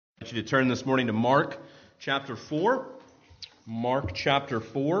invite you to turn this morning to Mark chapter 4. Mark chapter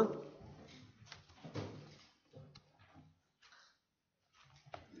 4.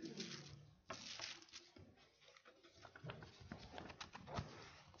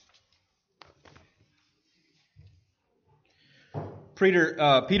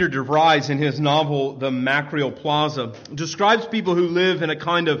 Peter DeVries, in his novel The Mackerel Plaza, describes people who live in a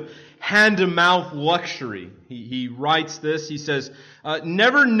kind of hand-to-mouth luxury. He writes this, he says,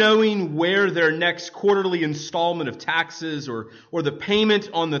 never knowing where their next quarterly installment of taxes or the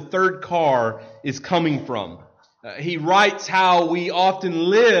payment on the third car is coming from. He writes how we often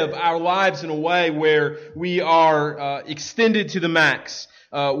live our lives in a way where we are extended to the max.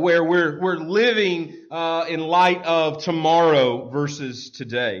 Where we're living in light of tomorrow versus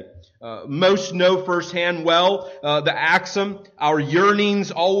today. Most know firsthand well the axiom, our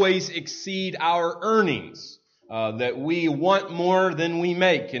yearnings always exceed our earnings. That we want more than we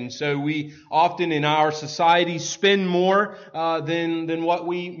make. And so we often in our society spend more than what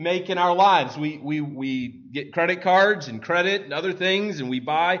we make in our lives. We get credit cards and credit and other things, and we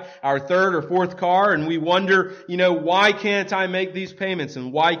buy our third or fourth car, and we wonder, why can't I make these payments,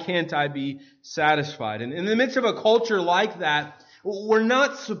 and why can't I be satisfied? And in the midst of a culture like that, we're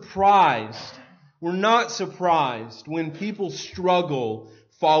not surprised when people struggle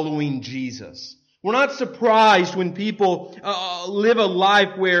following Jesus. We're not surprised when people live a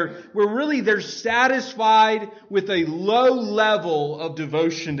life where really they're satisfied with a low level of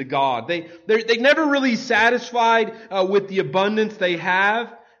devotion to God. They're never really satisfied with the abundance they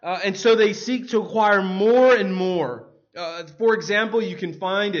have, and so they seek to acquire more and more. For example, you can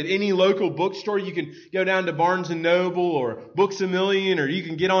find at any local bookstore, you can go down to Barnes & Noble or Books A Million, or you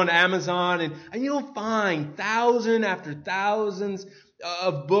can get on Amazon, and you'll find thousands after thousands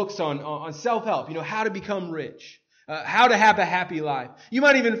of books on self-help, how to become rich, how to have a happy life. You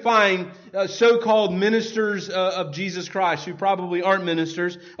might even find so-called ministers of Jesus Christ, who probably aren't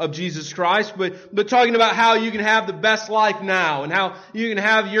ministers of Jesus Christ, but talking about how you can have the best life now, and how you can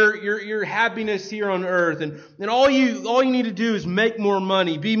have your happiness here on earth, and all you need to do is make more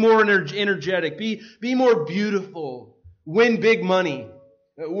money, be more energetic, be more beautiful, win big money.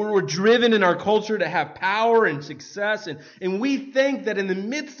 We're driven in our culture to have power and success, and we think that in the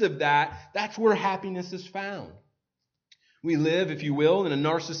midst of that, that's where happiness is found. We live, if you will, in a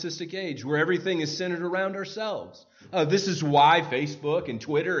narcissistic age where everything is centered around ourselves. This is why Facebook and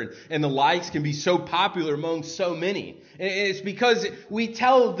Twitter and the likes can be so popular among so many. It's because we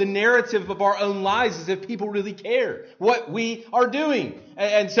tell the narrative of our own lives as if people really care what we are doing.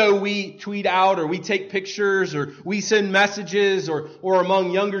 And so we tweet out, or we take pictures, or we send messages, or among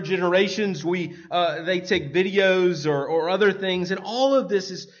younger generations, they take videos or other things. And all of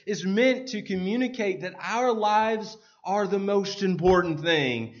this is meant to communicate that our lives are the most important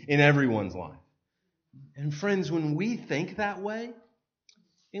thing in everyone's life. And friends, when we think that way,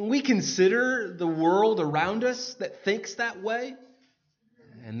 and we consider the world around us that thinks that way,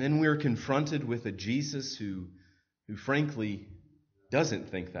 and then we're confronted with a Jesus who frankly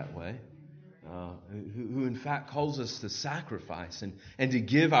doesn't think that way, who in fact calls us to sacrifice and to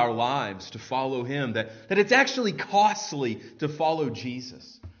give our lives to follow Him, that it's actually costly to follow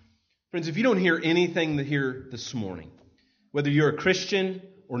Jesus. Friends, if you don't hear anything here this morning, whether you're a Christian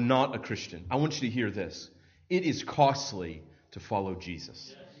or not a Christian, I want you to hear this. It is costly to follow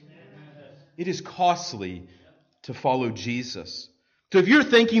Jesus. It is costly to follow Jesus. So if you're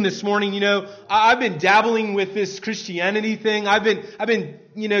thinking this morning, I've been dabbling with this Christianity thing. I've been,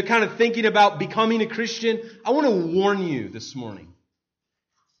 kind of thinking about becoming a Christian. I want to warn you this morning.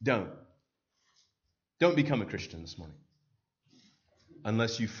 Don't become a Christian this morning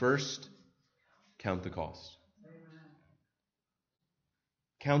unless you first count the cost.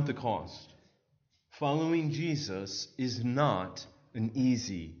 Count the cost. Following Jesus is not an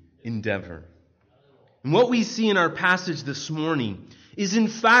easy endeavor. And what we see in our passage this morning is in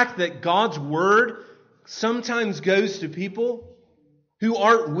fact that God's Word sometimes goes to people who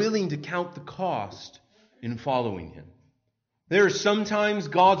aren't willing to count the cost in following Him. There are sometimes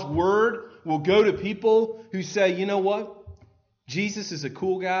God's Word will go to people who say, you know what? Jesus is a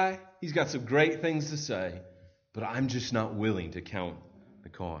cool guy. He's got some great things to say, but I'm just not willing to count the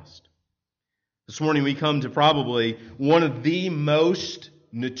cost. This morning we come to probably one of the most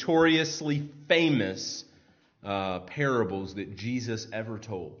notoriously famous parables that Jesus ever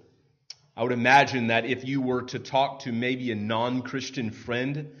told. I would imagine that if you were to talk to maybe a non-Christian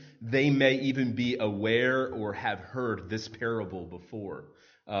friend, they may even be aware or have heard this parable before.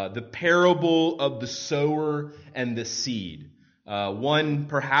 The parable of the sower and the seed. One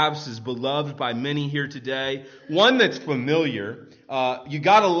perhaps is beloved by many here today. One that's familiar. You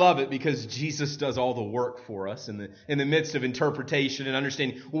gotta love it because Jesus does all the work for us in the midst of interpretation and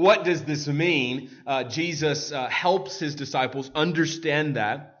understanding what does this mean. Jesus helps his disciples understand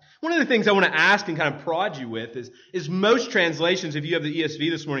that. One of the things I want to ask and kind of prod you with is most translations, if you have the ESV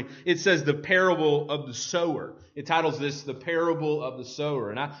this morning, it says the parable of the sower. It titles this the parable of the sower.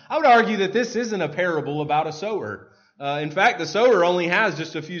 And I would argue that this isn't a parable about a sower. In fact, the sower only has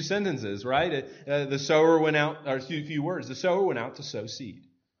just a few sentences, right? The sower went out, or a few words. The sower went out to sow seed.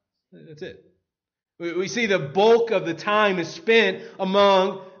 That's it. We see the bulk of the time is spent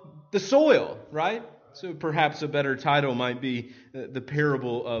among the soil, right? So perhaps a better title might be the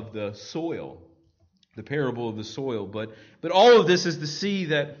parable of the soil. The parable of the soil. But all of this is to see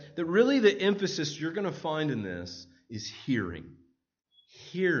that really the emphasis you're going to find in this is hearing.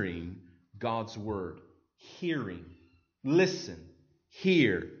 Hearing God's word. Hearing. Listen,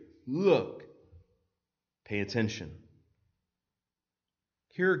 hear, look, pay attention.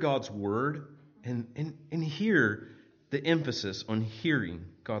 Hear God's word and hear the emphasis on hearing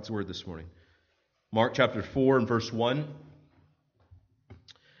God's word this morning. Mark chapter 4 and verse 1.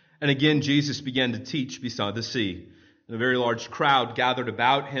 And again, Jesus began to teach beside the sea. And a very large crowd gathered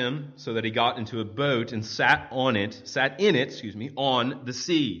about him so that he got into a boat and sat in it, on the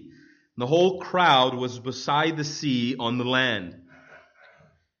sea. The whole crowd was beside the sea on the land.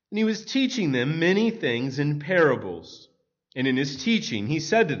 And he was teaching them many things in parables. And in his teaching, he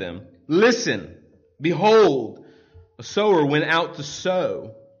said to them, "Listen, behold, a sower went out to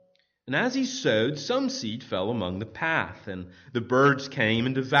sow. And as he sowed, some seed fell among the path, and the birds came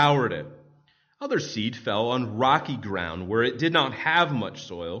and devoured it. Other seed fell on rocky ground where it did not have much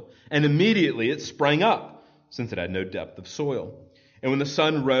soil, and immediately it sprang up, since it had no depth of soil. And when the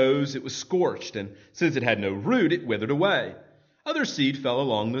sun rose, it was scorched, and since it had no root, it withered away. Other seed fell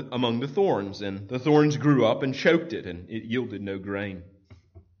among the thorns, and the thorns grew up and choked it, and it yielded no grain.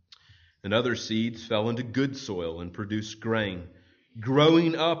 And other seeds fell into good soil and produced grain,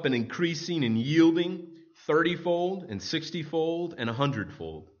 growing up and increasing and yielding 30-fold and 60-fold and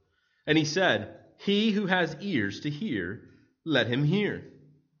 100-fold. And he said, He who has ears to hear, let him hear.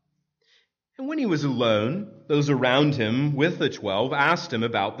 And when he was alone, those around him with the 12 asked him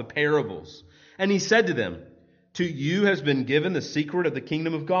about the parables. And he said to them, To you has been given the secret of the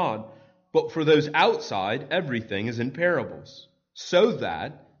kingdom of God, but for those outside, everything is in parables, so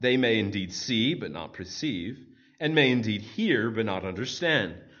that they may indeed see but not perceive, and may indeed hear but not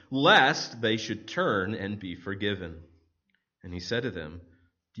understand, lest they should turn and be forgiven. And he said to them,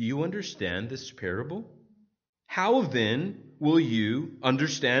 Do you understand this parable? How then will you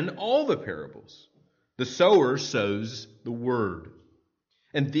understand all the parables? The sower sows the word.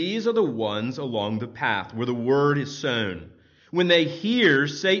 And these are the ones along the path where the word is sown. When they hear,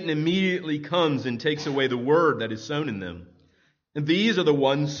 Satan immediately comes and takes away the word that is sown in them. And these are the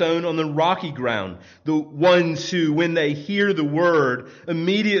ones sown on the rocky ground, the ones who, when they hear the word,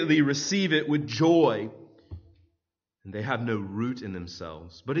 immediately receive it with joy. And they have no root in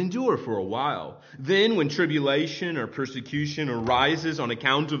themselves, but endure for a while. Then when tribulation or persecution arises on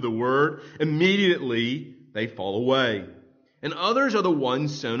account of the word, immediately they fall away. And others are the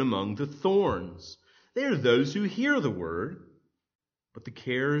ones sown among the thorns. They are those who hear the word, but the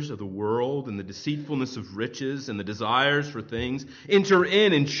cares of the world and the deceitfulness of riches and the desires for things enter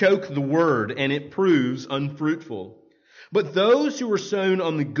in and choke the word, and it proves unfruitful. But those who are sown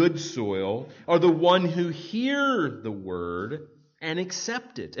on the good soil are the one who hear the word and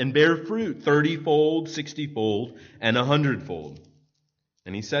accept it and bear fruit 30-fold, 60-fold, and 100-fold.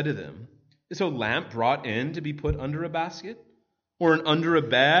 And he said to them, Is a lamp brought in to be put under a basket, or under a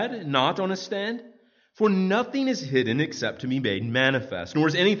bed, not on a stand? For nothing is hidden except to be made manifest, nor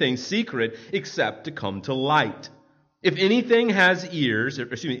is anything secret except to come to light. If anyone has ears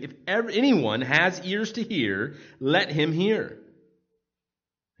to hear, let him hear.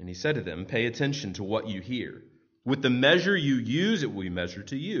 And he said to them, Pay attention to what you hear. With the measure you use, it will be measured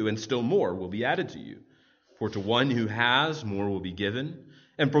to you, and still more will be added to you. For to one who has, more will be given,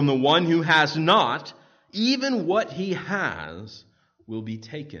 and from the one who has not, even what he has will be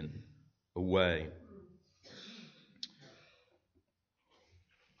taken away.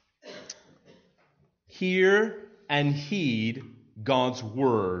 Hear and heed God's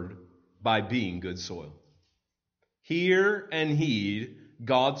word by being good soil. Hear and heed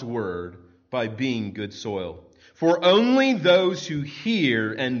God's word by being good soil. For only those who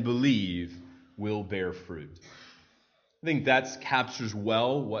hear and believe will bear fruit. I think that captures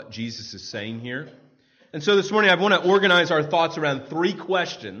well what Jesus is saying here. And so this morning I want to organize our thoughts around three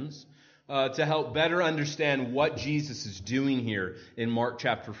questions to help better understand what Jesus is doing here in Mark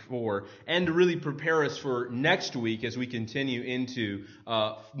chapter 4 and to really prepare us for next week as we continue into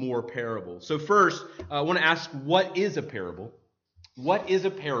more parables. So first, I want to ask, what is a parable? What is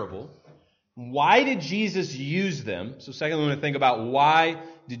a parable? Why did Jesus use them? So secondly, we want to think about why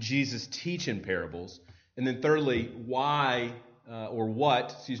did Jesus teach in parables? And then thirdly, what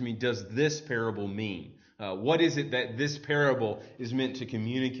does this parable mean? What is it that this parable is meant to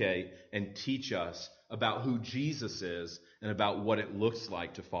communicate and teach us about who Jesus is and about what it looks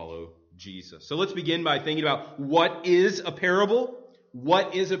like to follow Jesus? So let's begin by thinking about what is a parable.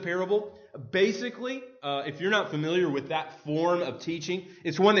 What is a parable? Basically, if you're not familiar with that form of teaching,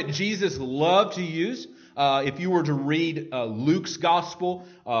 it's one that Jesus loved to use. If you were to read Luke's gospel,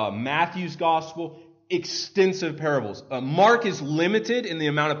 Matthew's gospel, extensive parables. Mark is limited in the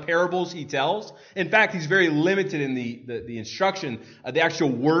amount of parables he tells. In fact, he's very limited in the instruction, the actual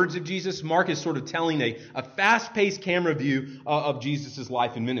words of Jesus. Mark is sort of telling a fast-paced camera view of Jesus'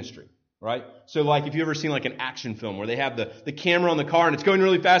 life and ministry. Right? So like if you've ever seen like an action film where they have the camera on the car and it's going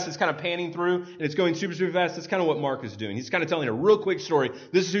really fast, it's kind of panning through and it's going super, super fast. That's kind of what Mark is doing. He's kind of telling a real quick story.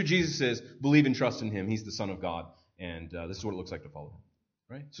 This is who Jesus is. Believe and trust in him. He's the Son of God. And this is what it looks like to follow him.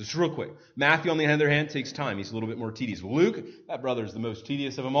 Right? So it's real quick. Matthew, on the other hand, takes time. He's a little bit more tedious. Luke, that brother is the most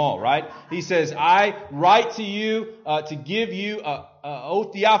tedious of them all, right? He says, I write to you to give you, O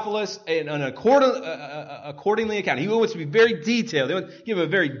Theophilus, an accordingly account. He wants to be very detailed. They want to give a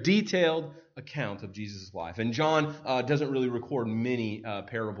very detailed account of Jesus' life. And John doesn't really record many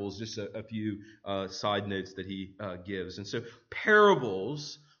parables, just a few side notes that he gives. And so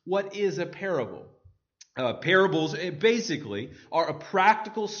parables, what is a parable? Parables basically are a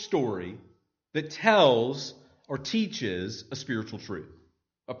practical story that tells or teaches a spiritual truth.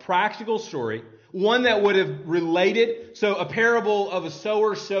 A practical story, one that would have related. So a parable of a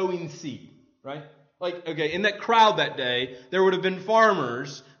sower sowing seed, right? Like, okay, in that crowd that day, there would have been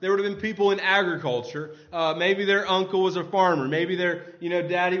farmers. There would have been people in agriculture. Maybe their uncle was a farmer. Maybe their,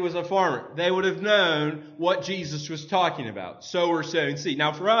 daddy was a farmer. They would have known what Jesus was talking about. Sower sowing seed.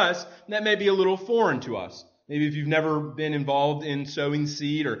 Now for us, that may be a little foreign to us. Maybe if you've never been involved in sowing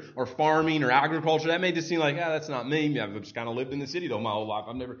seed or farming or agriculture, that may just seem like, that's not me. I've just kind of lived in the city though my whole life.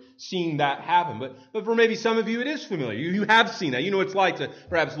 I've never seen that happen. But for maybe some of you, it is familiar. You have seen that. You know what it's like to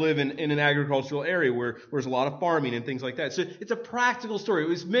perhaps live in an agricultural area where there's a lot of farming and things like that. So it's a practical story. It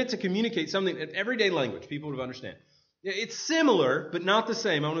was meant to communicate something in everyday language people would understand. It's similar, but not the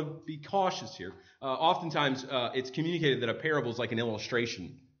same. I want to be cautious here. Oftentimes, it's communicated that a parable is like an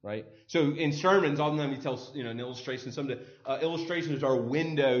illustration. Right? So in sermons, oftentimes he tells, an illustration. Some of the illustrations are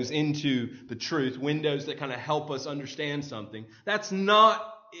windows into the truth, windows that kind of help us understand something. That's not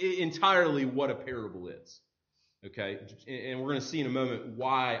entirely what a parable is. Okay? And we're going to see in a moment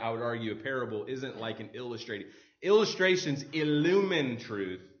why I would argue a parable isn't like an illustrating. Illustrations illumine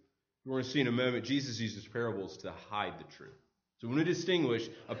truth. We're going to see in a moment Jesus uses parables to hide the truth. So we want to distinguish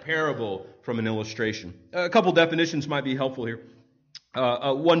a parable from an illustration. A couple definitions might be helpful here.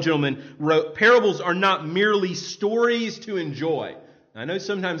 One gentleman wrote, parables are not merely stories to enjoy. I know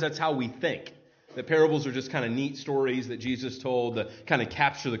sometimes that's how we think, that parables are just kind of neat stories that Jesus told to kind of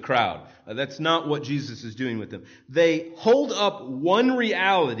capture the crowd. That's not what Jesus is doing with them. They hold up one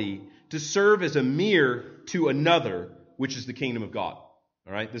reality to serve as a mirror to another, which is the kingdom of God.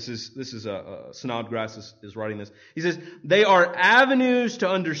 All right, this is Snodgrass is writing this. He says, they are avenues to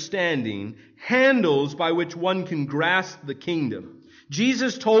understanding, handles by which one can grasp the kingdom.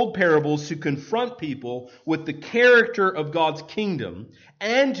 Jesus told parables to confront people with the character of God's kingdom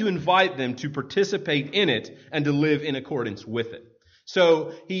and to invite them to participate in it and to live in accordance with it.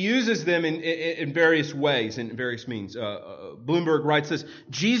 So he uses them in various ways, in various means. Bloomberg writes this,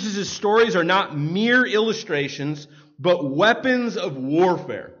 Jesus' stories are not mere illustrations, but weapons of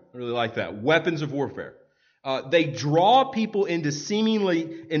warfare. I really like that. Weapons of warfare. They draw people into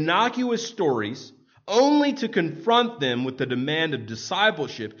seemingly innocuous stories only to confront them with the demand of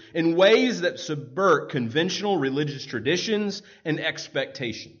discipleship in ways that subvert conventional religious traditions and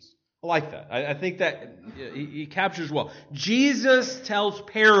expectations. I like that. I think that he captures well. Jesus tells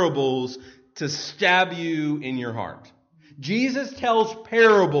parables to stab you in your heart. Jesus tells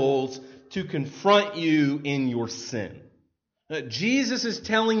parables to confront you in your sin. Jesus is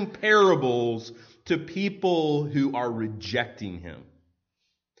telling parables to people who are rejecting him.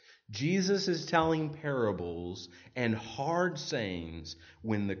 Jesus is telling parables and hard sayings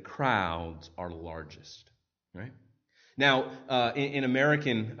when the crowds are largest. Right? Now, in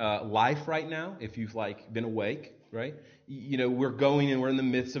American life right now, if you've been awake, right? We're in the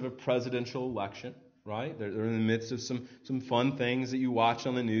midst of a presidential election. right? They're in the midst of some fun things that you watch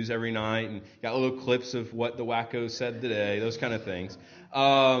on the news every night, and got little clips of what the wacko said today, those kind of things.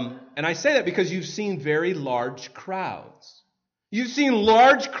 And I say that because you've seen very large crowds. You've seen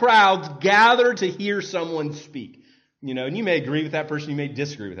large crowds gather to hear someone speak. You know, and you may agree with that person, you may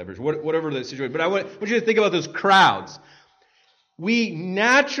disagree with that person, whatever the situation. But I want you to think about those crowds. We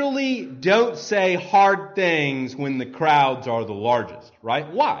naturally don't say hard things when the crowds are the largest,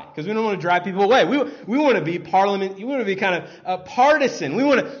 right? Why? Because we don't want to drive people away. We want to be parliament. We want to be kind of partisan. We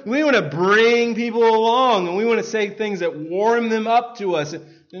want to bring people along, and we want to say things that warm them up to us. And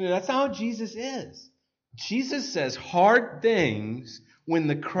that's how Jesus is. Jesus says hard things when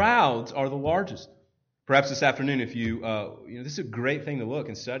the crowds are the largest. Perhaps this afternoon, if this is a great thing to look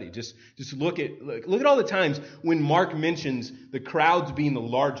and study. Just look at all the times when Mark mentions the crowds being the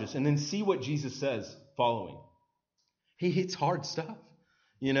largest, and then see what Jesus says following. He hits hard stuff,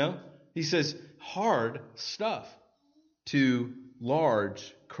 you know. He says hard stuff to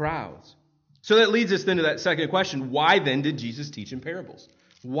large crowds. So that leads us then to that second question: why then did Jesus teach in parables?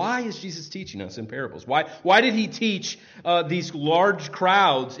 Why is Jesus teaching us in parables? Why did he teach these large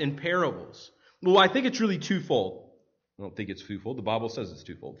crowds in parables? Well, I think it's really twofold. I don't think it's twofold. The Bible says it's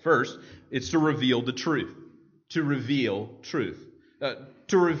twofold. First, it's to reveal the truth. To reveal truth.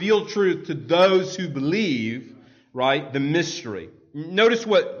 To reveal truth to those who believe, right, the mystery. Notice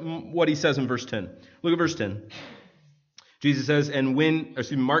what he says in verse 10. Look at verse 10.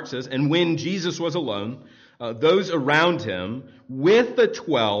 Mark says, and when Jesus was alone, those around him with the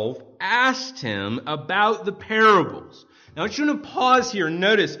 12 asked him about the parables. Now I want you to pause here and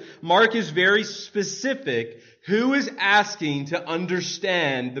notice Mark is very specific who is asking to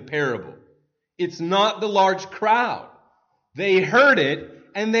understand the parable. It's not the large crowd. They heard it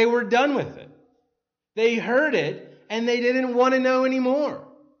and they were done with it. They heard it and they didn't want to know anymore.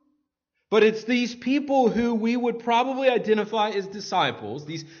 But it's these people who we would probably identify as disciples,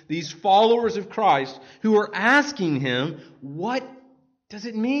 these followers of Christ, who are asking him, what does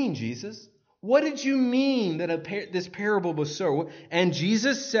it mean, Jesus? What did you mean that this parable was so? And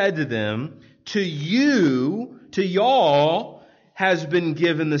Jesus said to them, to y'all, has been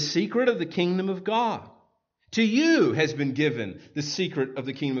given the secret of the kingdom of God. To you has been given the secret of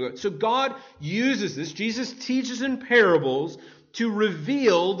the kingdom of God. So God uses this. Jesus teaches in parables to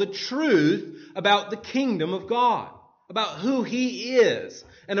reveal the truth about the kingdom of God, about who he is,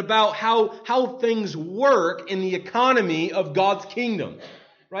 and about how things work in the economy of God's kingdom.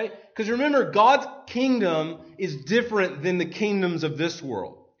 Right? Because remember, God's kingdom is different than the kingdoms of this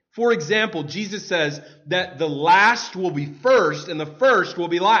world. For example, Jesus says that the last will be first and the first will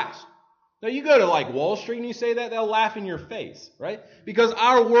be last. Now you go to like Wall Street and you say that, they'll laugh in your face, right? Because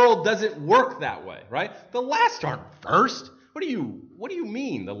our world doesn't work that way, right? The last aren't first. What do you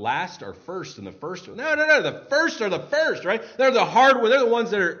mean? The last are first and the first are... No. The first are the first, right? They're the hard ones. They're the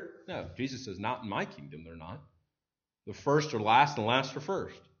ones that are... No, Jesus says, not in my kingdom, they're not. The first are last and last are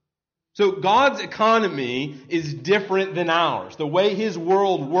first. So God's economy is different than ours. The way his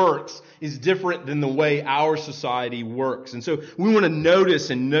world works is different than the way our society works. And so we want to notice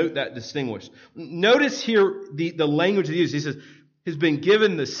and note that distinguish. Notice here the language he uses. He says, has been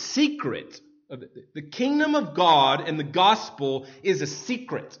given the secret of the kingdom of God, and the gospel is a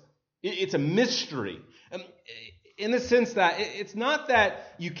secret. It's a mystery. In the sense that it's not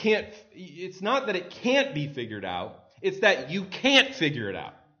that it can't be figured out. It's that you can't figure it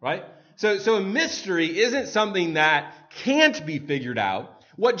out, right? So a mystery isn't something that can't be figured out.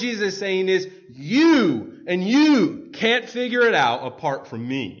 What Jesus is saying is, you can't figure it out apart from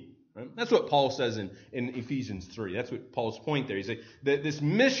me. Right? That's what Paul says in Ephesians 3. That's what Paul's point there. He's like, that this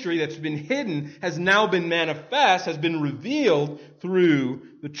mystery that's been hidden has now been manifest, has been revealed through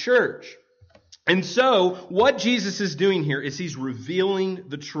the church. And so what Jesus is doing here is he's revealing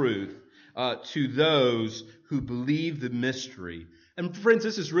the truth to those who believe the mystery. And friends,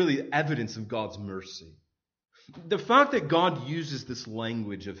 this is really evidence of God's mercy. The fact that God uses this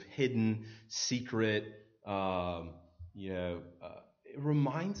language of hidden, secret, it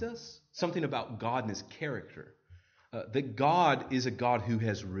reminds us something about God and his character. That God is a God who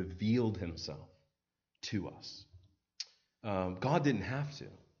has revealed himself to us. God didn't have to.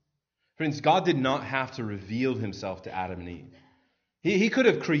 Friends, God did not have to reveal himself to Adam and Eve. He could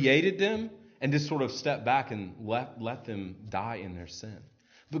have created them and just sort of stepped back and let them die in their sin.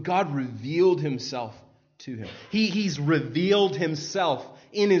 But God revealed himself to him. He's revealed himself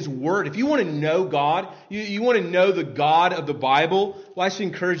in his word. If you want to know God, you want to know the God of the Bible, well, I should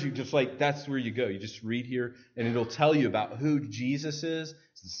encourage you, just like that's where you go. You just read here and it'll tell you about who Jesus is.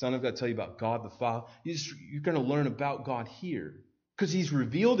 It's the Son of God. Tell you about God the Father. You're going to learn about God here. Because He's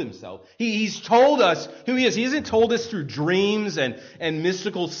revealed Himself. He's told us who He is. He hasn't told us through dreams and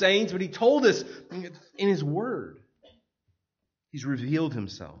mystical sayings, but He told us in His Word. He's revealed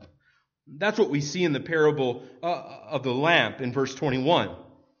Himself. That's what we see in the parable of the lamp in verse 21.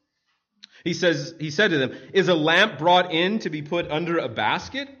 He said to them, "Is a lamp brought in to be put under a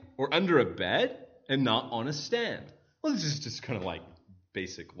basket or under a bed and not on a stand?" Well, this is just kind of like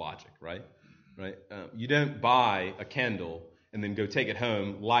basic logic, right? You don't buy a candle and then go take it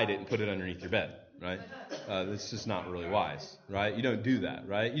home, light it, and put it underneath your bed, right? This is not really wise, right? You don't do that,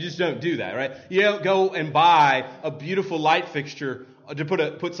 right? You just don't do that, right? You don't go and buy a beautiful light fixture to put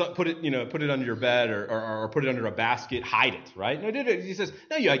it under your bed or put it under a basket, hide it, right? No, he says,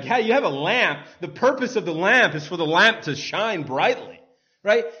 no, you have a lamp. The purpose of the lamp is for the lamp to shine brightly,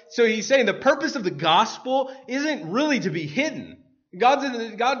 right? So he's saying the purpose of the gospel isn't really to be hidden. God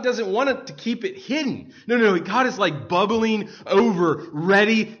doesn't want it to keep it hidden. No. God is like bubbling over,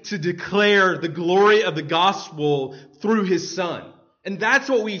 ready to declare the glory of the gospel through His Son. And that's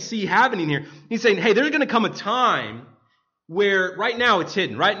what we see happening here. He's saying, hey, there's going to come a time where right now it's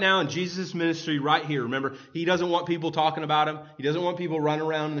hidden. Right now in Jesus' ministry, right here. Remember, He doesn't want people talking about Him. He doesn't want people running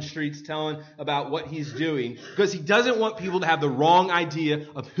around in the streets telling about what He's doing, because He doesn't want people to have the wrong idea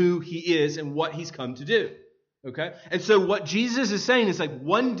of who He is and what He's come to do. Okay? And so what Jesus is saying is like,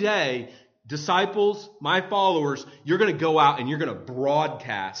 one day, disciples, my followers, you're going to go out and you're going to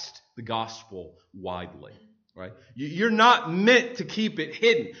broadcast the gospel widely. Right? You're not meant to keep it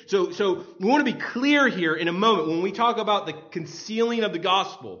hidden. So we want to be clear here in a moment when we talk about the concealing of the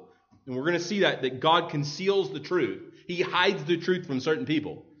gospel, and we're going to see that God conceals the truth. He hides the truth from certain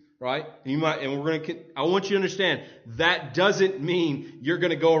people. Right? I want you to understand, that doesn't mean you're going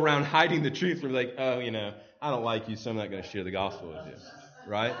to go around hiding the truth. We're like, I don't like you, so I'm not going to share the gospel with you.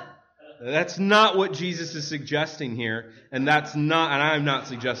 Right? That's not what Jesus is suggesting here, and I'm not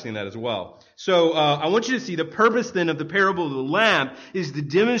suggesting that as well. So I want you to see the purpose then of the parable of the lamp is to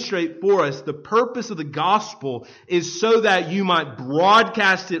demonstrate for us the purpose of the gospel is so that you might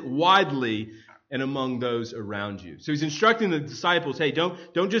broadcast it widely and among those around you. So He's instructing the disciples, hey, don't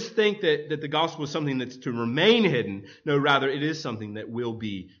just think that the gospel is something that's to remain hidden. No, rather it is something that will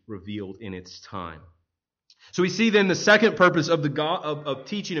be revealed in its time. So we see then the second purpose of of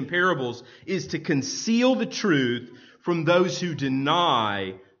teaching in parables is to conceal the truth from those who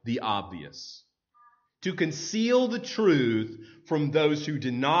deny the obvious. To conceal the truth from those who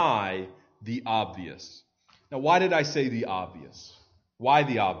deny the obvious. Now, why did I say the obvious? Why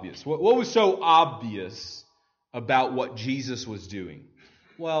the obvious? What was so obvious about what Jesus was doing?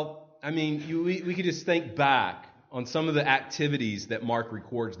 Well, I mean, we could just think back on some of the activities that Mark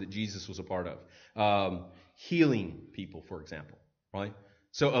records that Jesus was a part of. Healing people, for example, right?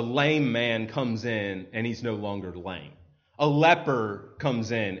 So a lame man comes in and he's no longer lame. A leper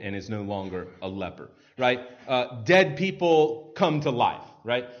comes in and is no longer a leper, right? Dead people come to life,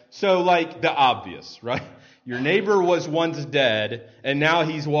 right? So like the obvious, right? Your neighbor was once dead and now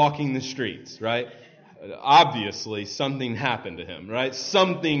he's walking the streets, right? Obviously something happened to him, right?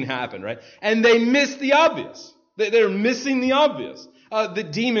 Something happened, right? And they miss the obvious. They're missing the obvious. The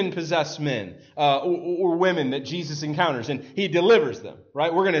demon-possessed men or women that Jesus encounters, and He delivers them,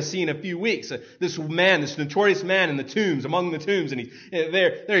 right? We're going to see in a few weeks this notorious man in the tombs, among the tombs, and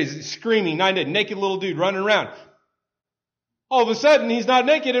he's screaming, naked little dude running around. All of a sudden, he's not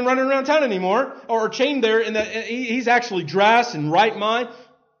naked and running around town anymore, or chained there, and he's actually dressed in right mind.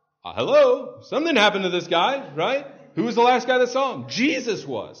 Hello, something happened to this guy, right? Who was the last guy that saw him? Jesus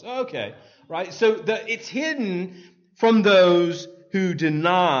was. Okay, right? So it's hidden from those who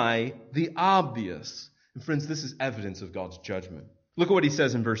deny the obvious. And friends, this is evidence of God's judgment. Look at what He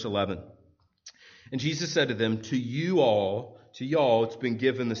says in verse 11. And Jesus said to them, to y'all, it's been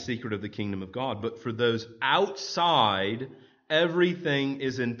given the secret of the kingdom of God. But for those outside, everything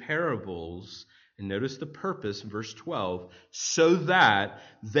is in parables. And notice the purpose, verse 12, so that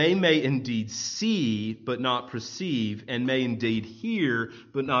they may indeed see, but not perceive, and may indeed hear,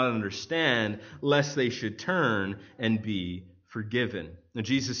 but not understand, lest they should turn and be forgiven. Now,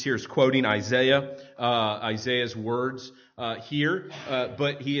 Jesus here is quoting Isaiah's words here,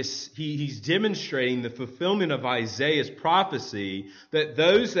 but he's demonstrating the fulfillment of Isaiah's prophecy that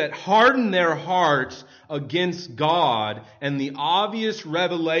those that harden their hearts against God and the obvious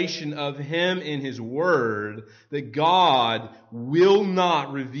revelation of Him in His Word, that God will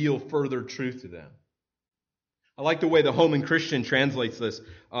not reveal further truth to them. I like the way the Holman Christian translates this.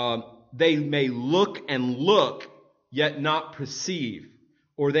 They may look and look, yet not perceive.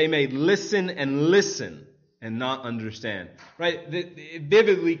 Or they may listen and listen, and not understand. Right? It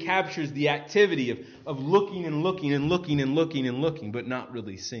vividly captures the activity of looking and looking and looking and looking and looking, but not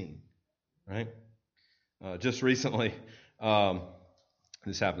really seeing. Right? Just recently,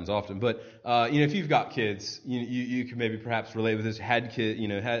 this happens often, but if you've got kids, you can maybe perhaps relate with this.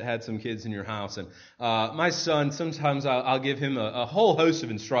 Had some kids in your house, and my son, sometimes I'll give him a whole host of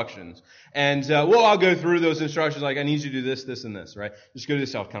instructions, and I'll go through those instructions. Like, I need you to do this, this, and this. Right? Just go to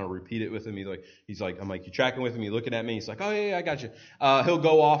this. I'll kind of repeat it with him. He's like, I'm like, you tracking with me? You looking at me? He's like, oh yeah, I got you. He'll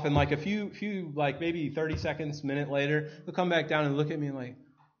go off, and like a few like maybe 30 seconds, minute later, he'll come back down and look at me and like,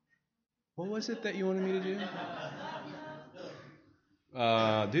 what was it that you wanted me to do?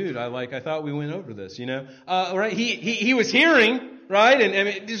 Dude, I thought we went over this, right? He was hearing, right? And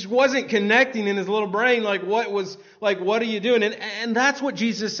it just wasn't connecting in his little brain, what are you doing? And that's what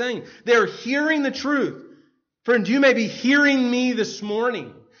Jesus is saying. They're hearing the truth. Friend, you may be hearing me this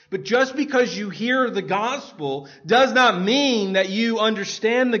morning, but just because you hear the gospel does not mean that you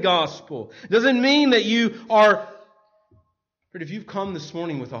understand the gospel. Doesn't mean that you are. But if you've come this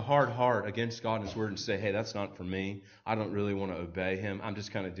morning with a hard heart against God and His Word and say, hey, that's not for me, I don't really want to obey Him, I'm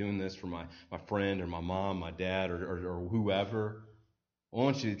just kind of doing this for my friend or my mom, my dad, or whoever, I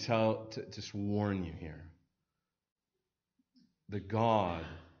want you to just warn you here that God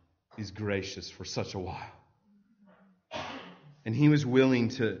is gracious for such a while. And He was willing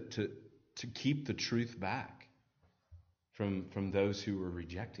to keep the truth back from those who were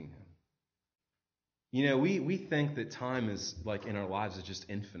rejecting Him. We think that time is in our lives is just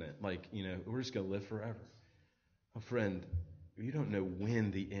infinite. We're just going to live forever. Oh, friend, you don't know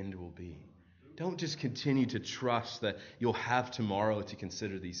when the end will be. Don't just continue to trust that you'll have tomorrow to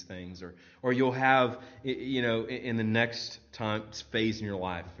consider these things, or you'll have, in the next phase in your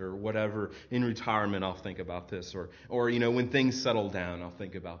life, or whatever, in retirement, I'll think about this, or when things settle down, I'll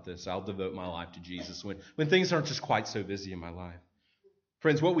think about this. I'll devote my life to Jesus when things aren't just quite so busy in my life.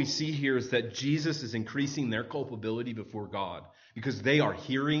 Friends, what we see here is that Jesus is increasing their culpability before God because they are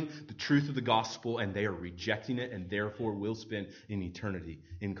hearing the truth of the gospel and they are rejecting it and therefore will spend an eternity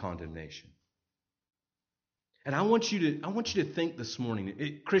in condemnation. And I want you to think this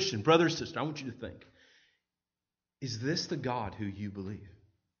morning, Christian, brother, sister, I want you to think, is this the God who you believe?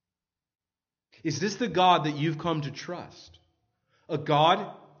 Is this the God that you've come to trust? A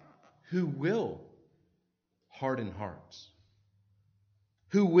God who will harden hearts?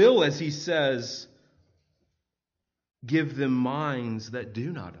 Who will, as He says, give them minds that do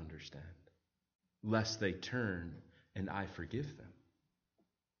not understand, lest they turn and I forgive them.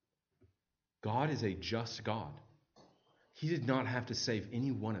 God is a just God. He did not have to save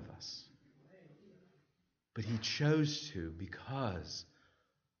any one of us. But He chose to because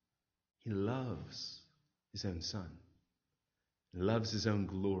He loves His own Son. He loves His own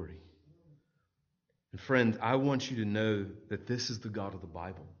glory. And friend, I want you to know that this is the God of the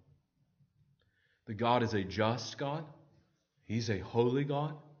Bible. The God is a just God. He's a holy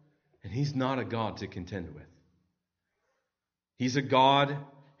God. And He's not a God to contend with. He's a God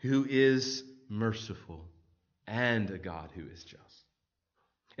who is merciful and a God who is just.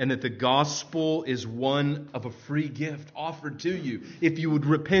 And that the gospel is one of a free gift offered to you if you would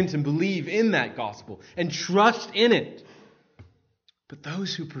repent and believe in that gospel and trust in it. But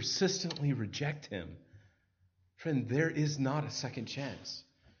those who persistently reject Him, friend, there is not a second chance.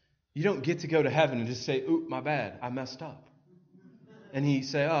 You don't get to go to heaven and just say, "Oop, my bad, I messed up." And He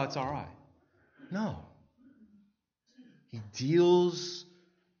say, "Oh, it's all right." No. He deals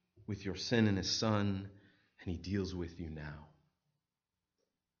with your sin in His Son, and He deals with you now.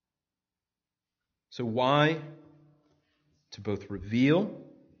 So why? To both reveal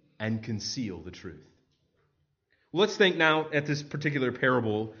and conceal the truth. Let's think now at this particular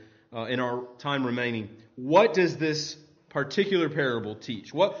parable in our time remaining. What does this particular parable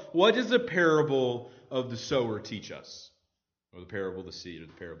teach? What does the parable of the sower teach us? Or the parable of the seed, or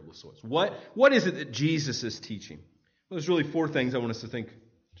the parable of the soils? What is it that Jesus is teaching? Well, there's really four things I want us to think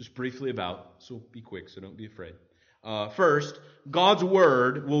just briefly about. So be quick, so don't be afraid. First, God's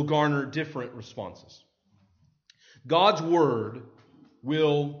Word will garner different responses. God's Word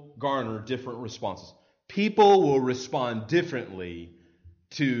will garner different responses. People will respond differently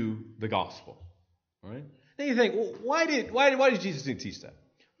to the gospel. All right? Then you think, well, why did Jesus teach that?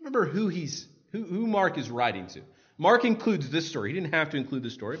 Remember who Mark is writing to. Mark includes this story. He didn't have to include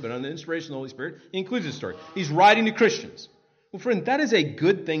this story, but on the inspiration of the Holy Spirit, he includes this story. He's writing to Christians. Well, friend, that is a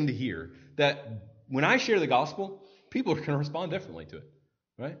good thing to hear, that when I share the gospel, people are going to respond differently to it.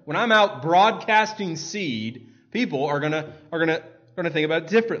 Right? When I'm out broadcasting seed, people are going to think about it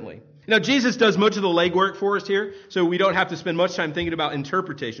differently. Now, Jesus does much of the legwork for us here, so we don't have to spend much time thinking about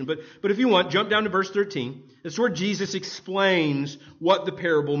interpretation. But if you want, jump down to verse 13. It's where Jesus explains what the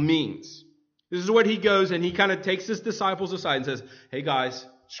parable means. This is what he goes and he kind of takes his disciples aside and says, hey guys,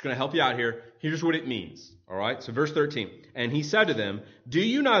 just going to help you out here. Here's what it means. All right, so verse 13. And he said to them, do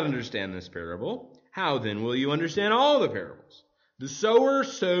you not understand this parable? How then will you understand all the parables? The sower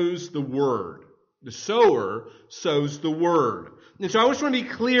sows the word. The sower sows the word. And so I just want to be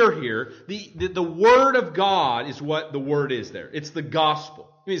clear here. The word of God is what the word is there. It's the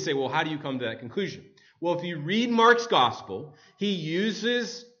gospel. You may say, well, how do you come to that conclusion? Well, if you read Mark's gospel, he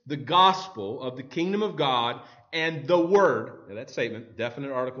uses the gospel of the kingdom of God and the word, that statement,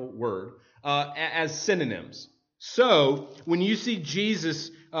 definite article, word, as synonyms. So, when you see Jesus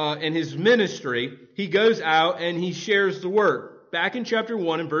in his ministry, he goes out and he shares the word. Back in chapter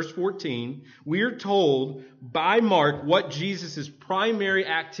 1 and verse 14, we are told by Mark what Jesus' primary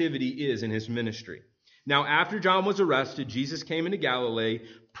activity is in his ministry. Now, after John was arrested, Jesus came into Galilee,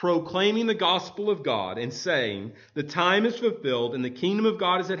 proclaiming the gospel of God and saying, the time is fulfilled and the kingdom of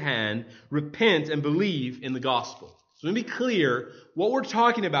God is at hand. Repent and believe in the gospel. So let me be clear. What we're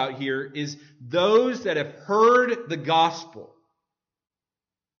talking about here is those that have heard the gospel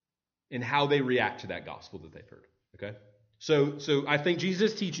and how they react to that gospel that they've heard. Okay? So I think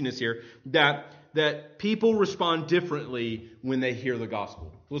Jesus is teaching us here that people respond differently when they hear the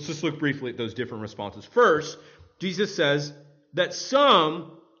gospel. Let's just look briefly at those different responses. First, Jesus says that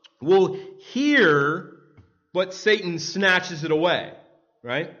some will hear, but Satan snatches it away,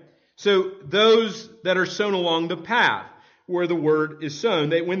 right? So those that are sown along the path where the word is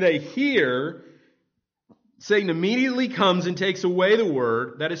sown, when they hear, Satan immediately comes and takes away the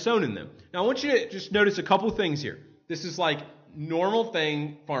word that is sown in them. Now I want you to just notice a couple things here. This is like normal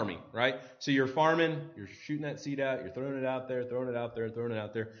thing farming, right? So you're farming, you're shooting that seed out, you're throwing it out there, throwing it out there, throwing it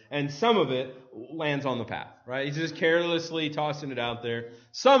out there, and some of it lands on the path, right? He's just carelessly tossing it out there.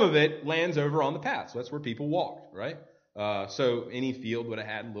 Some of it lands over on the path, so that's where people walked, right? So any field would have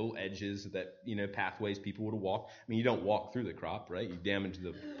had little edges that, pathways people would have walked. I mean, you don't walk through the crop, right? You damage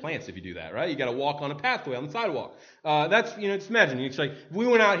the plants if you do that, right? You got to walk on a pathway on the sidewalk. That's, just imagine. It's like, if we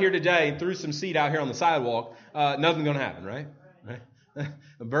went out here today and threw some seed out here on the sidewalk, nothing's going to happen, right?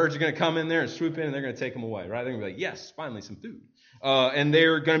 The birds are going to come in there and swoop in and they're going to take them away, right? They're going to be like, yes, finally some food. And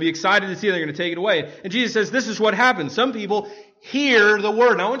they're going to be excited to see it. They're going to take it away. And Jesus says, this is what happens. Some people hear the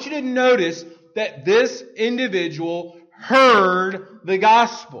word. Now I want you to notice that this individual heard the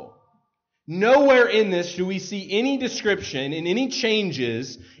gospel. Nowhere in this do we see any description and any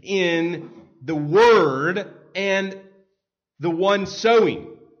changes in the word and the one sowing.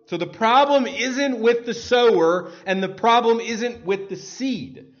 So the problem isn't with the sower and the problem isn't with the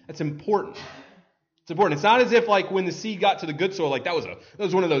seed. That's important. It's important. It's not as if like when the seed got to the good soil, like that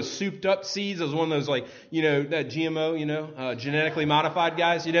was one of those souped up seeds. That was one of those like, that GMO, genetically modified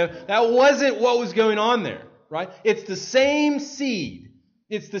guys, That wasn't what was going on there, right? It's the same seed.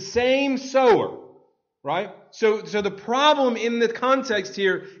 It's the same sower, right? So the problem in the context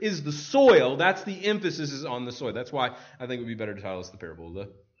here is the soil. That's the emphasis is on the soil. That's why I think it would be better to title this the parable of the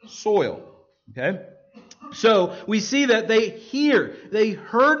soil. Okay? So we see that they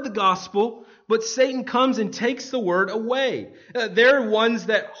heard the gospel, but Satan comes and takes the word away. They're ones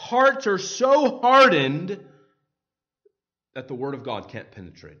that hearts are so hardened that the word of God can't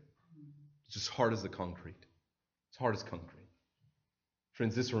penetrate. It's as hard as the concrete. It's hard as concrete.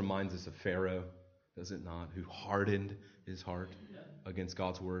 Friends, this reminds us of Pharaoh, does it not? Who hardened his heart against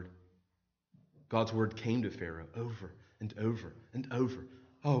God's word. God's word came to Pharaoh over and over and over.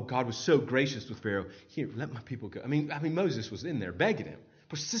 Oh, God was so gracious with Pharaoh. Here, let my people go. I mean, Moses was in there begging him,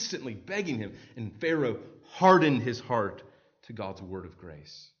 persistently begging him, and Pharaoh hardened his heart to God's word of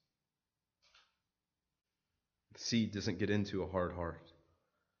grace. The seed doesn't get into a hard heart.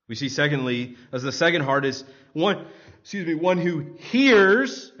 We see secondly, as the second heart is one who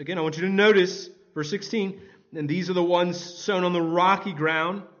hears. Again, I want you to notice verse 16. And these are the ones sown on the rocky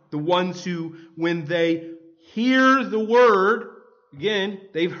ground. The ones who, when they hear the word, again,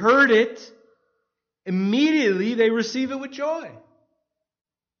 they've heard it, immediately they receive it with joy.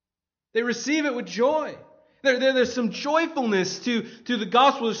 They receive it with joy. There's some joyfulness to the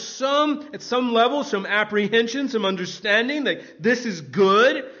gospel. There's at some level, some apprehension, some understanding that this is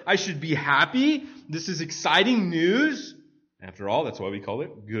good. I should be happy. This is exciting news. After all, that's why we call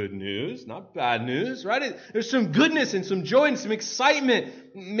it good news, not bad news, right? There's some goodness and some joy and some excitement.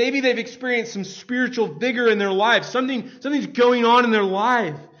 Maybe they've experienced some spiritual vigor in their life. Something's going on in their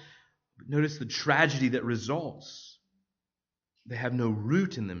life. But notice the tragedy that results. They have no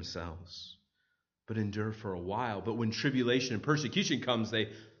root in themselves, but endure for a while. But when tribulation and persecution comes, they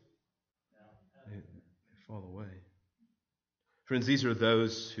fall away. Friends, these are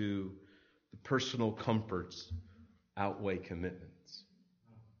those who the personal comforts outweigh commitments.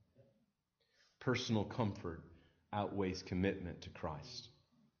 Personal comfort outweighs commitment to Christ.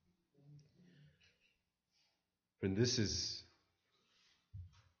 Friend, this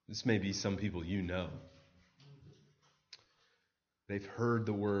may be some people you know. They've heard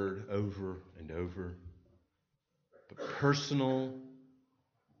the word over and over. But personal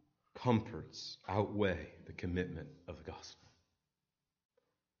comforts outweigh the commitment of the gospel.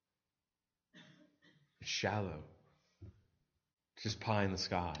 It's shallow. It's just pie in the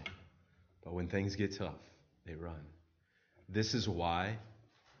sky. But when things get tough, they run. This is why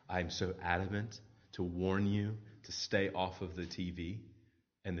I'm so adamant to warn you to stay off of the TV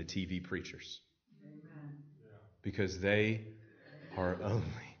and the TV preachers. Amen. Because they are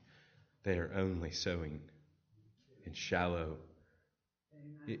only sowing in shallow.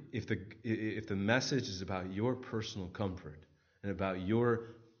 If the message is about your personal comfort and about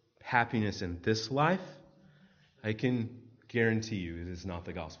your happiness in this life, I can guarantee you it is not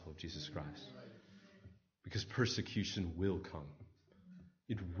the gospel of Jesus Christ. Because persecution will come.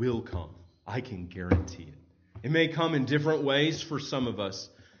 It will come. I can guarantee it. It may come in different ways for some of us,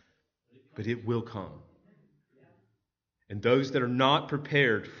 but it will come. And those that are not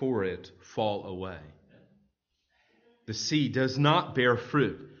prepared for it fall away. The seed does not bear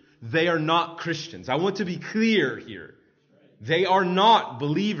fruit. They are not Christians. I want to be clear here. They are not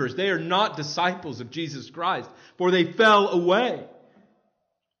believers. They are not disciples of Jesus Christ, for they fell away.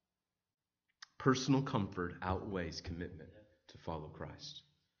 Personal comfort outweighs commitment to follow Christ.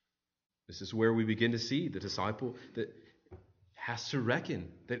 This is where we begin to see the disciple that has to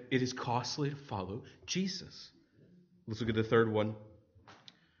reckon that it is costly to follow Jesus. Let's look at the third one.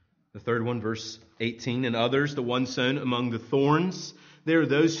 The third one, verse 18. And others, the one sown among the thorns. There are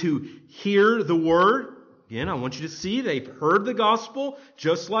those who hear the word. Again, I want you to see they've heard the gospel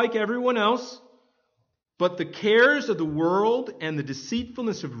just like everyone else. But the cares of the world and the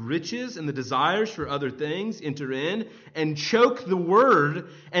deceitfulness of riches and the desires for other things enter in and choke the word,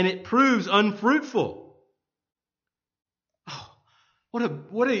 and it proves unfruitful. Oh,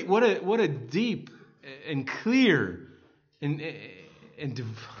 what a deep and clear and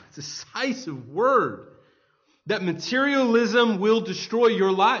decisive word. That materialism will destroy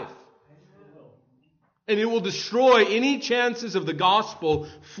your life. And it will destroy any chances of the gospel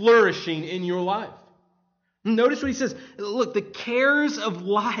flourishing in your life. Notice what he says. Look, the cares of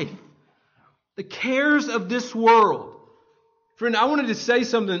life, the cares of this world. Friend, I wanted to say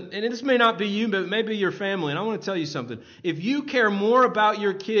something, and this may not be you, but maybe your family, and I want to tell you something. If you care more about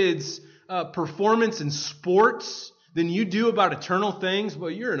your kids' performance in sports than you do about eternal things,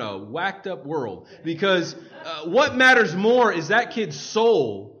 well, you're in a whacked up world. Because what matters more is that kid's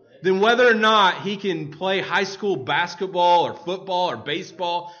soul than whether or not he can play high school basketball or football or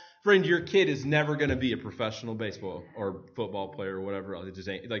baseball. Friend, your kid is never going to be a professional baseball or football player or whatever. It just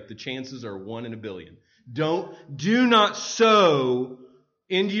ain't, like, the chances are 1 in a billion. Do not sow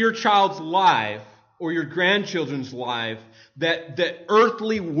into your child's life or your grandchildren's life that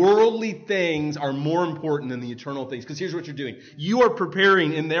earthly, worldly things are more important than the eternal things. Because here's what you're doing. You are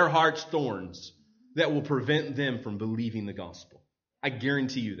preparing in their hearts thorns that will prevent them from believing the gospel. I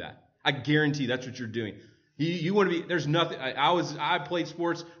guarantee you that. I guarantee that's what you're doing. You want to be, there's nothing, I played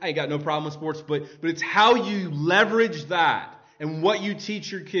sports, I ain't got no problem with sports, but it's how you leverage that and what you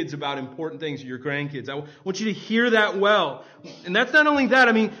teach your kids about important things, your grandkids. I want you to hear that well. And that's not only that,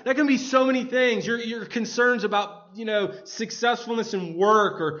 I mean, that can be so many things. Your concerns about, successfulness in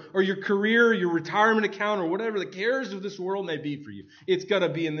work or your career, your retirement account, or whatever the cares of this world may be for you. It's going to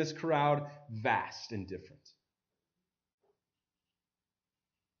be in this crowd vast and different.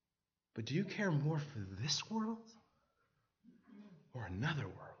 But do you care more for this world or another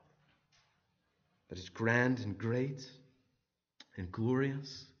world that is grand and great and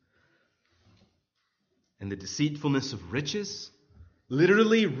glorious? And the deceitfulness of riches,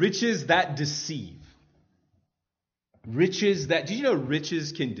 literally riches that deceive. Riches that, do you know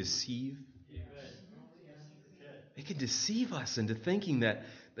riches can deceive? It can deceive us into thinking that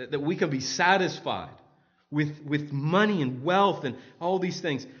we can be satisfied with money and wealth and all these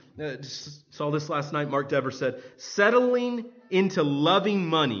things. Just saw this last night. Mark Dever said, settling into loving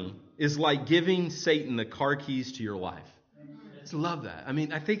money is like giving Satan the car keys to your life. I just love that. I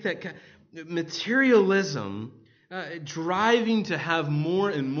mean, I think that materialism, driving to have more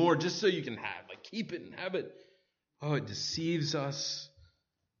and more just so you can have, like keep it and have it. Oh, it deceives us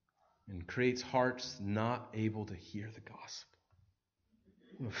and creates hearts not able to hear the gospel.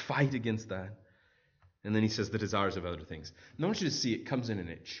 We'll fight against that. And then he says the desires of other things. And I want you to see it comes in and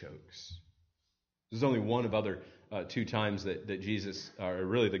it chokes. There's only one of other two times that Jesus, or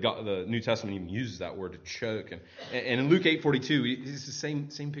really the New Testament even uses that word to choke. And in Luke 8:42, it's the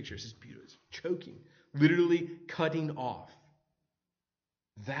same picture. It's just beautiful. It's choking, literally cutting off.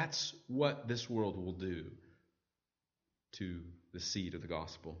 That's what this world will do to the seed of the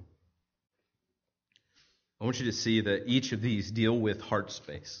gospel. I want you to see that each of these deal with heart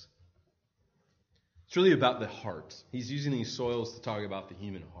space. It's really about the heart. He's using these soils to talk about the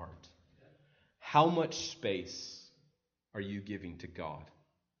human heart. How much space are you giving to God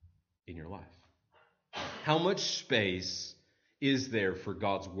in your life? How much space is there for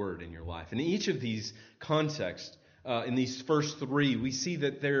God's word in your life? In each of these contexts, in these first three, we see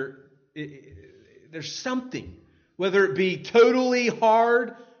that there's something, whether it be totally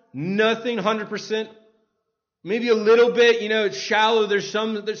hard, nothing, 100%, maybe a little bit, it's shallow, there's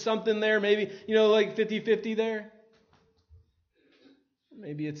something there, maybe, like 50-50 there.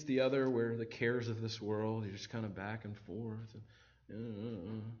 Maybe it's the other where the cares of this world, you're just kind of back and forth.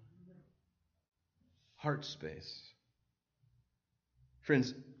 Heart space.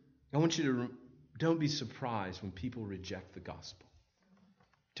 Friends, I want you to don't be surprised when people reject the gospel.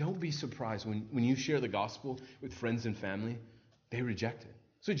 Don't be surprised when you share the gospel with friends and family, they reject it.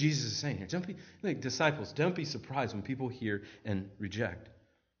 That's what Jesus is saying here. Disciples, don't be surprised when people hear and reject.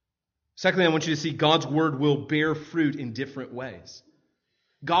 Secondly, I want you to see God's word will bear fruit in different ways.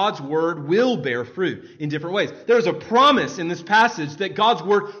 God's word will bear fruit in different ways. There's a promise in this passage that God's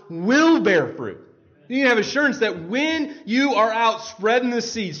word will bear fruit. You have assurance that when you are out spreading the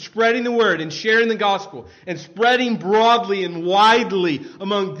seed, spreading the word and sharing the gospel and spreading broadly and widely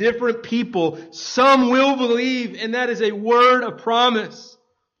among different people, some will believe, and that is a word of promise.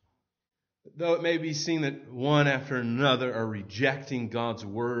 Though it may be seen that one after another are rejecting God's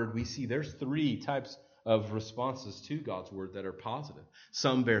word, we see there's three types of responses to God's word that are positive.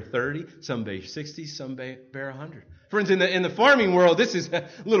 Some bear 30, some bear 60, some bear 100. Friends, in the farming world, this is a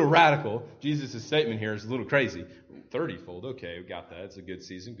little radical. Jesus' statement here is a little crazy. 30-fold, okay, we got that. It's a good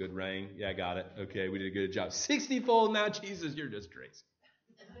season, good rain. Yeah, I got it. Okay, we did a good job. 60-fold, now Jesus, you're just crazy.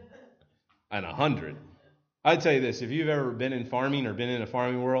 And 100. I'd tell you this, if you've ever been in farming or been in a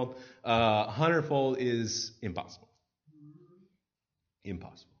farming world, 100-fold is impossible.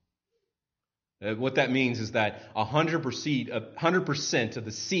 Impossible. What that means is that 100% of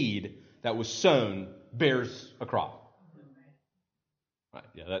the seed that was sown bears a crop. Right?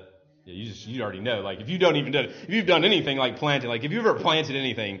 Yeah, you already know. Like if you've done anything like planting, like if you've ever planted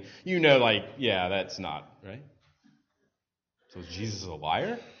anything, that's not right. So is Jesus a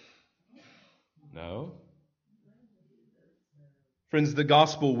liar? No. Friends, the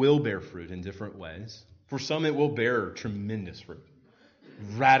gospel will bear fruit in different ways. For some, it will bear tremendous fruit.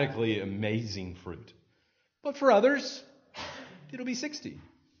 Radically amazing fruit. But for others, it'll be 60.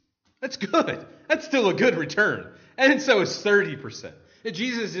 That's good. That's still a good return. And so is 30%. And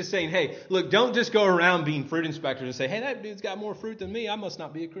Jesus is saying, hey, look, don't just go around being fruit inspectors and say, hey, that dude's got more fruit than me. I must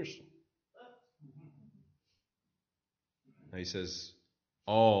not be a Christian. Now he says,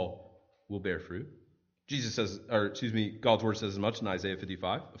 all will bear fruit. God's word says as much in Isaiah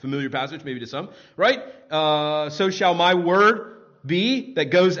 55. A familiar passage maybe to some, right? So shall my word be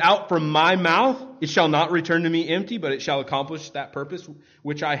that goes out from my mouth. It shall not return to me empty, but it shall accomplish that purpose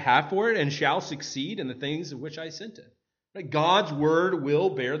which I have for it, and shall succeed in the things of which I sent it. Right? God's word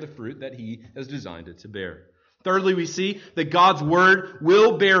will bear the fruit that he has designed it to bear. Thirdly, we see that God's word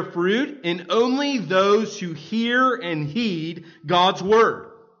will bear fruit in only those who hear and heed God's word.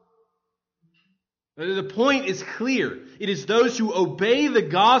 The point is clear. It is those who obey the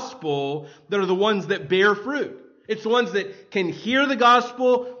gospel that are the ones that bear fruit. It's the ones that can hear the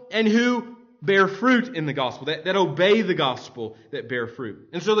gospel and who bear fruit in the gospel, that obey the gospel, that bear fruit.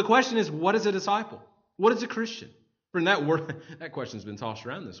 And so the question is, what is a disciple? What is a Christian? Friend, that question's been tossed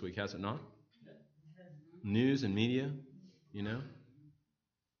around this week, has it not? News and media,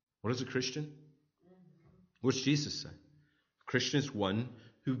 What is a Christian? What's Jesus say? A Christian is one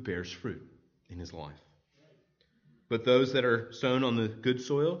who bears fruit in his life. But those that are sown on the good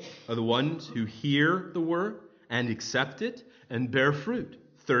soil are the ones who hear the word and accept it and bear fruit,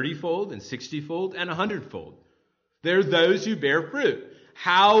 30-fold and 60-fold and 100-fold. They're those who bear fruit.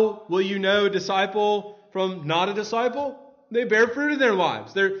 How will you know a disciple from not a disciple? They bear fruit in their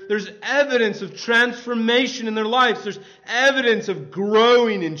lives. There's evidence of transformation in their lives. There's evidence of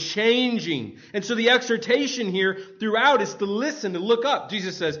growing and changing. And so the exhortation here throughout is to listen, to look up.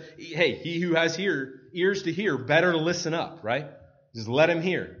 Jesus says, hey, he who has ears to hear, better to listen up, right? Just let him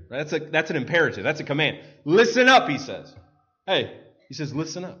hear. Right? That's an imperative. That's a command. Listen up, he says. Hey, he says,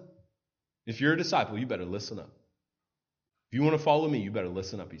 listen up. If you're a disciple, you better listen up. If you want to follow me, you better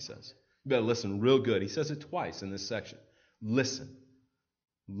listen up, he says. You better listen real good. He says it twice in this section. Listen.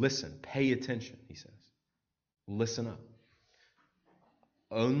 Listen. Pay attention, he says. Listen up.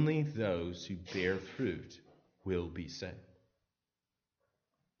 Only those who bear fruit will be saved.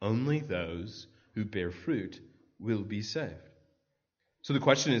 Only those who bear fruit will be saved. So the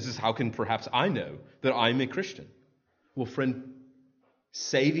question is how can perhaps I know that I'm a Christian? Well, friend,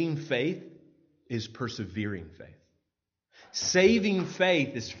 saving faith is persevering faith. Saving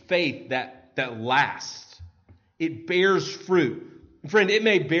faith is faith that lasts. It bears fruit. Friend, it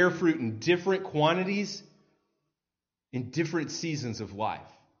may bear fruit in different quantities, in different seasons of life,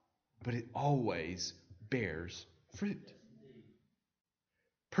 but it always bears fruit.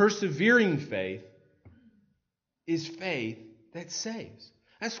 Persevering faith is faith that saves.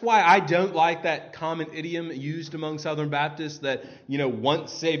 That's why I don't like that common idiom used among Southern Baptists that,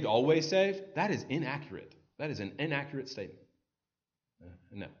 once saved, always saved. That is inaccurate. That is an inaccurate statement.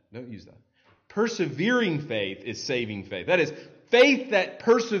 No, don't use that. Persevering faith is saving faith. That is, faith that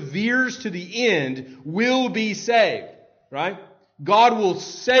perseveres to the end will be saved, right? God will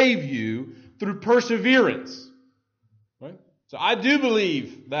save you through perseverance, right? So I do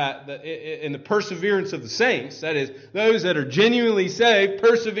believe that in the perseverance of the saints, that is, those that are genuinely saved,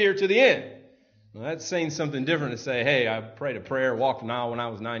 persevere to the end. Well, that's saying something different to say, hey, I prayed a prayer, walked an aisle when I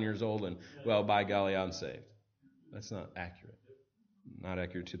was 9 years old, and, well, by golly, I'm saved. That's not accurate. Not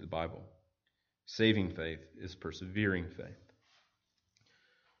accurate to the Bible. Saving faith is persevering faith.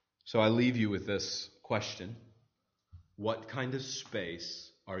 So I leave you with this question. What kind of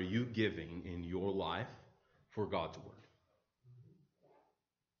space are you giving in your life for God's Word?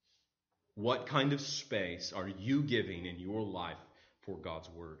 What kind of space are you giving in your life for God's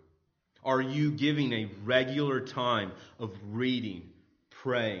Word? Are you giving a regular time of reading,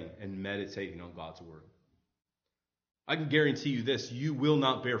 praying, and meditating on God's Word? I can guarantee you this, you will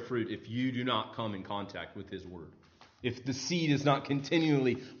not bear fruit if you do not come in contact with His Word. If the seed is not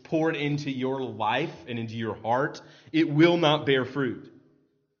continually poured into your life and into your heart, it will not bear fruit.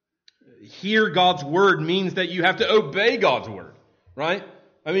 Hear God's Word means that you have to obey God's Word, right?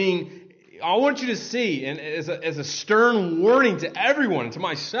 I mean, I want you to see, and as a stern warning to everyone, and to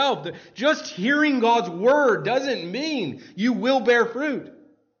myself, that just hearing God's Word doesn't mean you will bear fruit.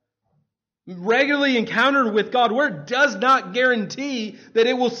 Regularly encountered with God's Word does not guarantee that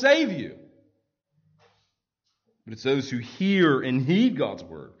it will save you. But it's those who hear and heed God's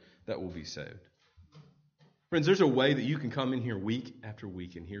Word that will be saved. Friends, there's a way that you can come in here week after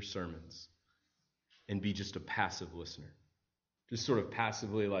week and hear sermons and be just a passive listener. Just sort of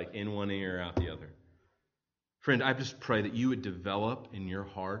passively like in one ear, out the other. Friend, I just pray that you would develop in your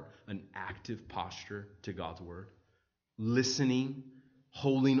heart an active posture to God's Word. Listening,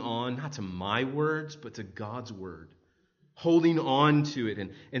 holding on, not to my words, but to God's Word. Holding on to it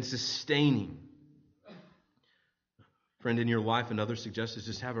and sustaining. Friend, in your life, another suggestion is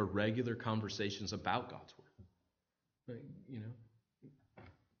just have a regular conversations about God's Word.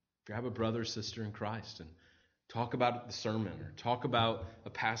 Grab a brother or sister in Christ and talk about the sermon or talk about a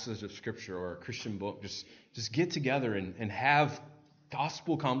passage of Scripture or a Christian book. Just get together and have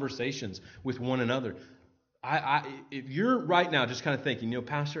gospel conversations with one another. If you're right now just kind of thinking,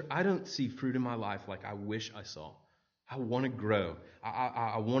 Pastor, I don't see fruit in my life like I wish I saw. I want to grow.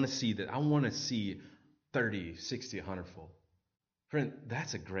 I want to see that. I want to see 30, 60, 100-fold. Friend,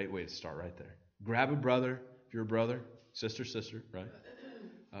 that's a great way to start right there. Grab a brother, if you're a brother, sister, right?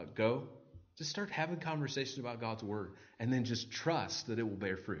 Go. Just start having conversations about God's Word and then just trust that it will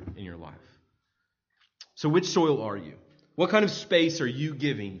bear fruit in your life. So which soil are you? What kind of space are you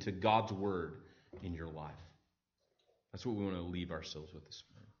giving to God's Word in your life? That's what we want to leave ourselves with this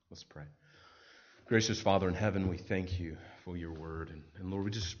morning. Let's pray. Gracious Father in heaven, we thank you for your Word. And Lord,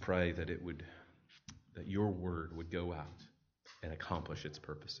 we just pray that that your Word would go out and accomplish its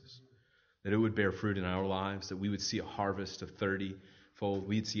purposes. That it would bear fruit in our lives, that we would see a harvest of 30-fold,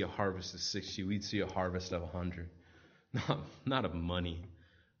 we'd see a harvest of 60, we'd see a harvest of 100. Not of money,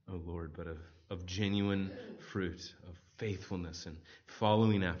 oh Lord, but of genuine fruit, of faithfulness and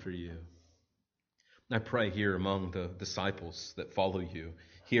following after you. I pray here among the disciples that follow you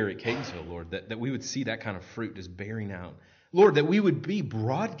here at Catonsville, Lord, that we would see that kind of fruit just bearing out. Lord, that we would be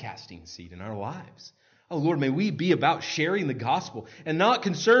broadcasting seed in our lives. Oh, Lord, may we be about sharing the gospel and not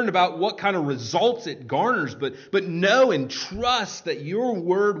concerned about what kind of results it garners, but know and trust that your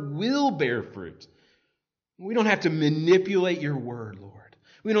word will bear fruit. We don't have to manipulate your word, Lord.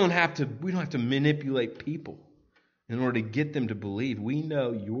 We don't have to manipulate people in order to get them to believe. We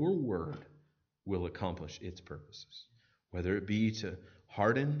know your word will accomplish its purposes, whether it be to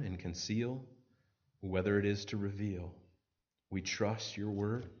harden and conceal, or whether it is to reveal. We trust your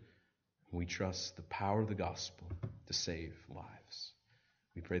word. We trust the power of the gospel to save lives.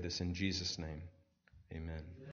 We pray this in Jesus' name. Amen.